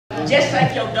Just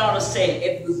like your daughter said,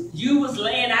 if you was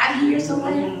laying out here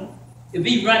somewhere, it'd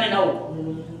be running over.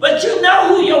 But you know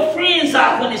who your friends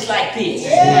are when it's like this.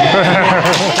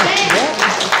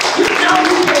 You know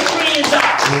who your friends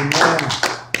are.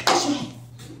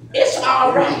 It's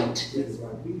all right.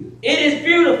 It is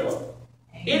beautiful.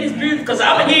 It is beautiful because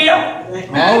I'm here.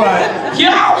 All right.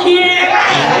 Y'all here.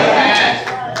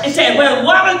 It said, well,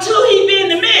 one or two, he be in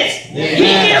the midst. He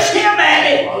gives him at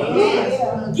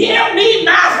it. Give me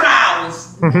my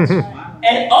flowers.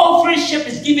 And old friendship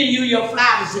is giving you your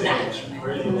flowers tonight.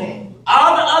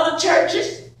 All the other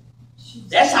churches,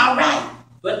 that's all right.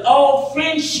 But old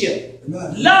friendship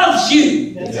loves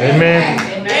you.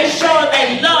 Amen. They show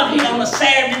they love him on a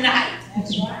Saturday night.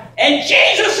 And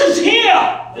Jesus is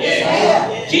here.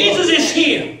 Jesus is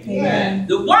here. Amen.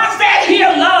 The ones that here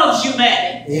loves you,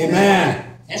 Mattie.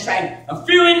 Amen. That's right. A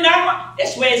few in number,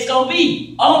 that's where it's going to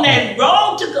be. On that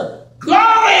road to the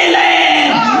glory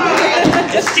land.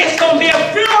 It's just going to be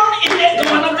a few in there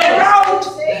going up that road.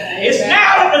 It's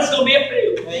now, but it's going to be a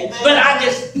few. But I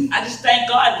just thank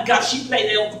God because she played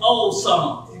that old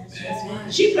song.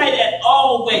 She played that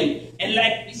old way. And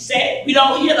like we said, we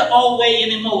don't hear the old way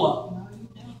anymore.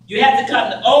 You have to come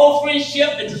to old friendship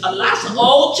and lots of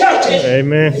old churches.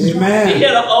 Amen. To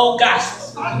hear the old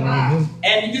gospel.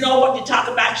 And you know what you talk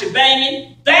about your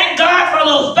banging? Thank God for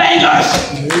those bangers.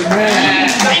 Amen.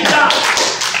 Thank God.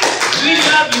 We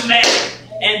love you, man.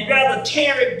 And Brother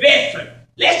Terry Bedford.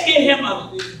 Let's give him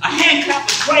a hand clap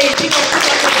of praise. He's going to come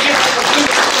up and give us a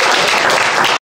beautiful praise.